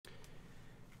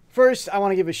First, I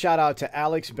want to give a shout out to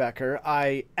Alex Becker.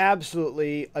 I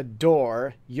absolutely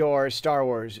adore your Star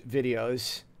Wars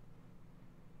videos.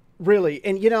 Really.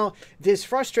 And, this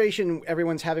frustration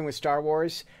everyone's having with Star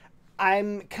Wars,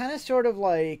 I'm kind of sort of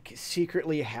like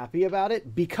secretly happy about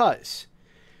it because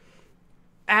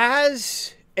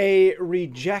as a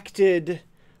rejected,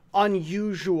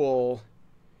 unusual,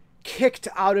 kicked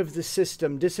out of the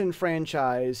system,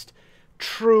 disenfranchised,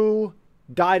 true,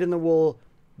 dyed-in-the-wool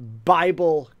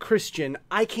Bible Christian,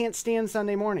 I can't stand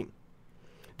Sunday morning.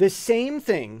 The same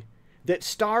thing that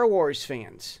Star Wars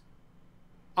fans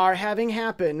are having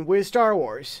happen with Star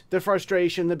Wars, the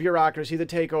frustration, the bureaucracy, the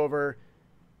takeover,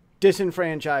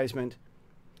 disenfranchisement,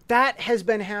 that has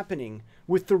been happening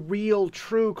with the real,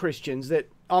 true Christians that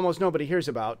almost nobody hears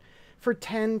about for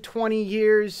 10, 20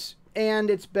 years,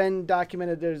 and it's been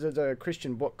documented. There's a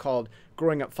Christian book called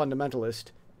Growing Up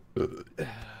Fundamentalist.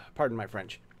 Pardon my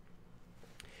French.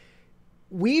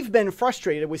 We've been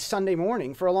frustrated with Sunday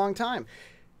morning for a long time.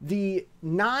 The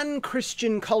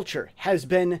non-Christian culture has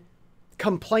been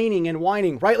complaining and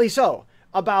whining, rightly so,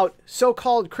 about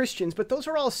so-called Christians, but those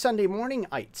are all Sunday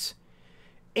morning-ites.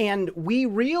 And we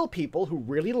real people who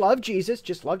really love Jesus,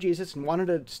 just love Jesus and wanted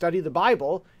to study the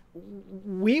Bible,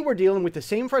 we were dealing with the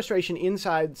same frustration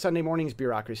inside Sunday morning's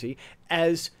bureaucracy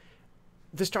as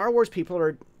the Star Wars people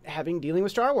are dealing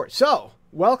with Star Wars. So,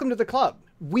 welcome to the club.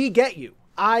 We get you.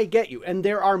 I get you. And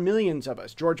there are millions of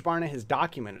us. George Barna has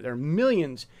documented there are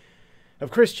millions of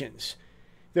Christians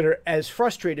that are as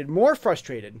frustrated, more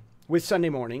frustrated with Sunday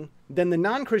morning than the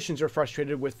non-Christians are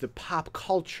frustrated with the pop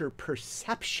culture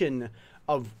perception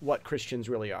of what Christians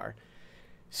really are.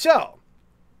 So,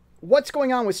 what's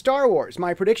going on with Star Wars?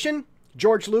 My prediction,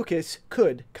 George Lucas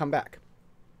could come back.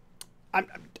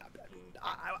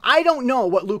 I don't know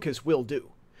what Lucas will do.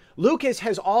 Lucas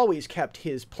has always kept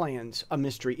his plans a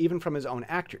mystery, even from his own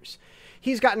actors.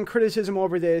 He's gotten criticism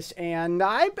over this, and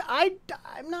I'm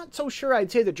not so sure I'd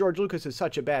say that George Lucas is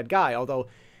such a bad guy, although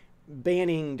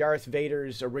banning Darth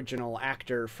Vader's original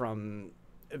actor from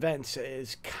events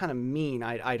is kind of mean.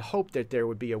 I'd hope that there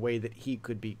would be a way that he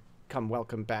could become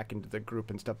welcomed back into the group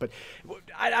and stuff, but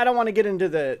I don't want to get into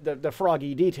the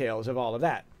froggy details of all of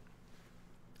that.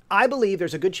 I believe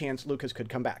there's a good chance Lucas could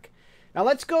come back. Now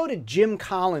let's go to Jim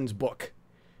Collins' book,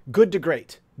 Good to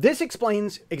Great. This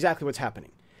explains exactly what's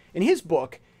happening. In his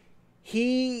book,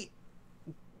 he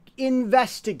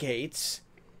investigates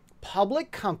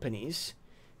public companies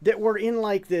that were in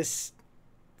like this,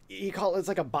 it's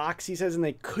like a box, he says, and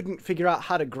they couldn't figure out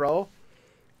how to grow.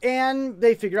 And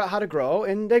they figure out how to grow,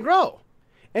 and they grow.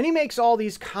 And he makes all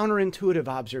these counterintuitive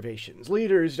observations.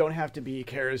 Leaders don't have to be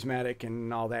charismatic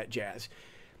and all that jazz.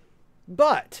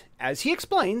 But, as he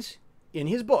explains in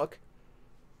his book,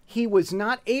 he was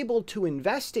not able to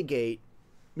investigate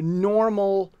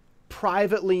normal,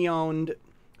 privately owned,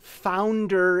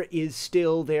 founder is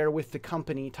still there with the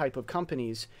company type of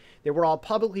companies. They were all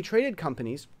publicly traded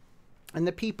companies, and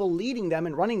the people leading them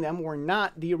and running them were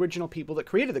not the original people that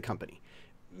created the company,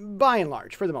 by and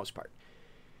large, for the most part.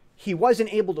 He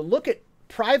wasn't able to look at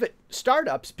private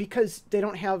startups because they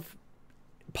don't have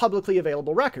publicly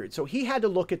available records. So he had to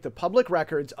look at the public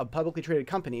records of publicly traded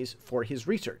companies for his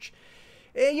research.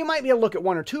 You might be able to look at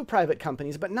one or two private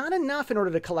companies, but not enough in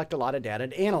order to collect a lot of data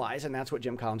to analyze, and that's what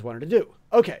Jim Collins wanted to do.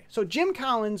 Okay, so Jim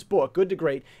Collins' book, Good to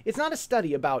Great, it's not a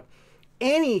study about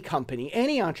any company,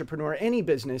 any entrepreneur, any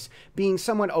business being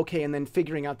somewhat okay and then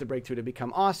figuring out the breakthrough to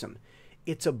become awesome.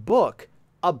 It's a book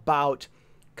about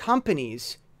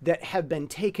companies that have been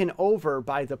taken over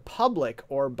by the public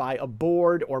or by a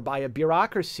board or by a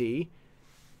bureaucracy,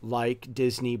 like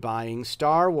Disney buying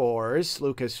Star Wars,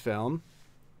 Lucasfilm.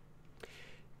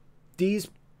 These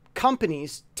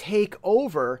companies take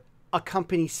over a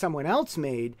company someone else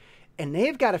made, and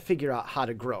they've got to figure out how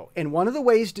to grow. And one of the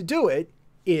ways to do it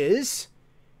is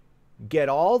get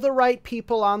all the right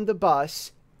people on the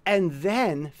bus and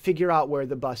then figure out where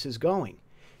the bus is going.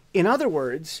 In other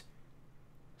words,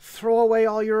 throw away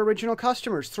all your original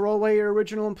customers, throw away your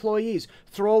original employees,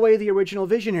 throw away the original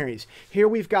visionaries. Here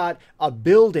we've got a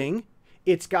building,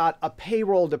 it's got a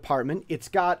payroll department, it's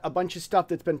got a bunch of stuff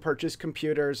that's been purchased,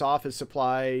 computers, office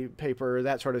supply, paper,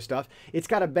 that sort of stuff. It's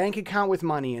got a bank account with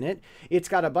money in it. It's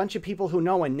got a bunch of people who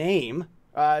know a name.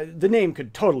 The name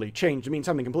could totally change to mean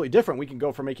something completely different. We can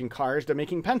go from making cars to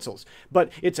making pencils,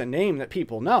 but it's a name that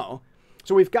people know.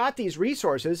 So we've got these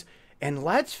resources, and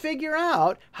let's figure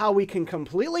out how we can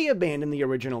completely abandon the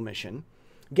original mission,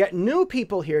 get new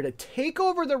people here to take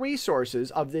over the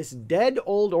resources of this dead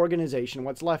old organization,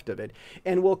 what's left of it,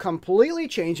 and we'll completely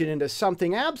change it into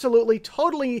something absolutely,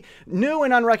 totally new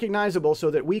and unrecognizable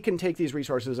so that we can take these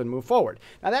resources and move forward.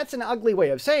 Now, that's an ugly way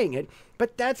of saying it,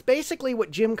 but that's basically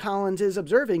what Jim Collins is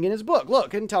observing in his book.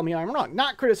 Look, and tell me I'm wrong.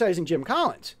 Not criticizing Jim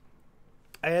Collins.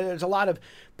 There's a lot of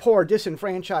poor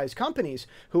disenfranchised companies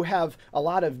who have a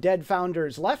lot of dead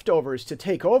founders leftovers to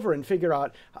take over and figure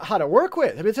out how to work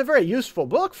with. I mean, it's a very useful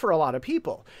book for a lot of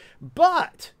people.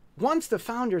 But once the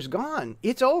founder's gone,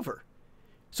 it's over.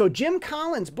 So Jim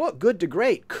Collins' book, Good to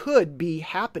Great, could be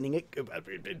happening.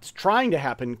 It's trying to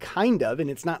happen, kind of, and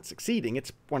it's not succeeding.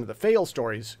 It's one of the fail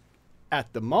stories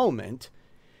at the moment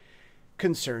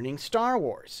concerning Star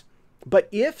Wars. But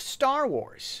if Star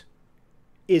Wars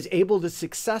is able to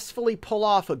successfully pull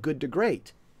off a Good to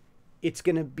Great, it's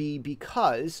going to be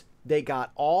because they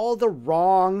got all the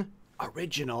wrong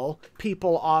original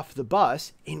people off the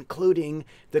bus, including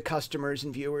the customers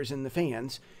and viewers and the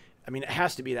fans. I mean, it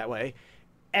has to be that way.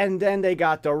 And then they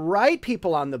got the right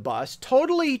people on the bus,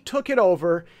 totally took it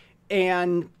over,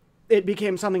 and it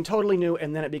became something totally new,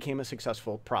 and then it became a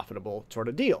successful, profitable sort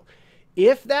of deal.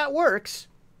 If that works,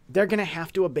 they're going to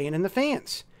have to abandon the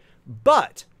fans.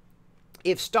 But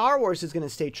if Star Wars is going to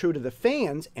stay true to the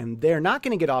fans and they're not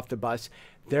going to get off the bus,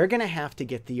 they're going to have to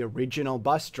get the original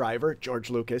bus driver,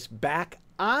 George Lucas, back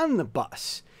on the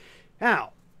bus.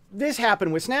 Now, this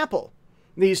happened with Snapple.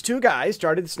 These two guys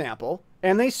started Snapple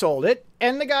and they sold it,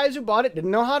 and the guys who bought it didn't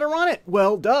know how to run it.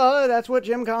 Well, duh, that's what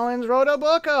Jim Collins wrote a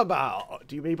book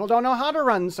about. You people don't know how to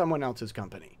run someone else's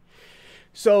company.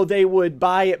 So they would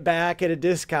buy it back at a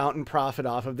discount and profit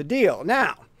off of the deal.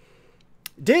 Now,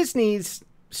 Disney's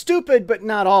stupid, but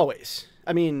not always.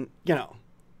 I mean, you know,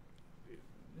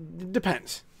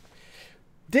 depends.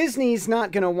 Disney's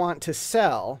not going to want to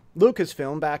sell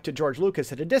Lucasfilm back to George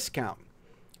Lucas at a discount.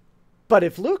 But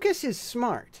if Lucas is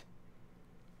smart,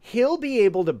 he'll be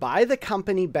able to buy the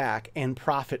company back and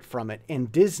profit from it. And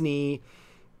Disney,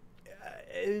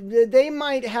 they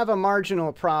might have a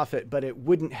marginal profit, but it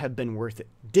wouldn't have been worth it.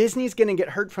 Disney's going to get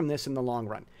hurt from this in the long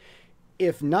run.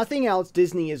 If nothing else,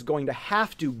 Disney is going to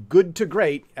have to good to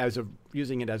great,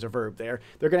 using it as a verb there,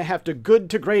 they're going to have to good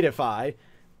to greatify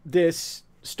this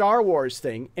Star Wars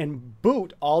thing and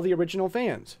boot all the original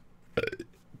fans.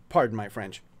 Pardon my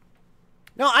French.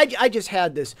 No, I just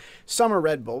had this summer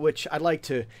Red Bull, which I'd like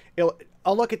to...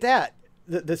 Oh, look at that.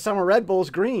 The summer Red Bull's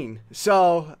green.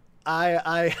 So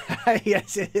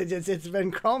yes, it's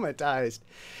been chromatized.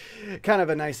 Kind of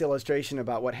a nice illustration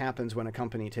about what happens when a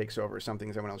company takes over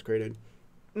something someone else created.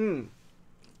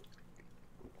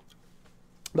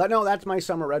 But no, that's my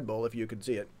summer Red Bull, if you could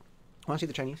see it. Want to see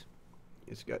the Chinese?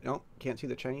 It's good. No, can't see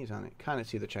the Chinese on it. Kind of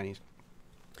see the Chinese.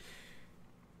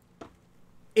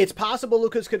 It's possible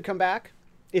Lucas could come back.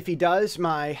 If he does,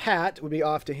 my hat would be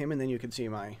off to him, and then you could see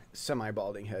my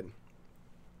semi-balding head.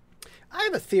 I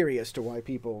have a theory as to why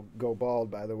people go bald,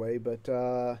 by the way, but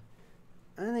I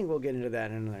think we'll get into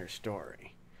that in another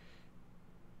story.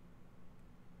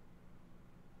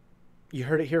 You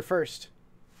heard it here first.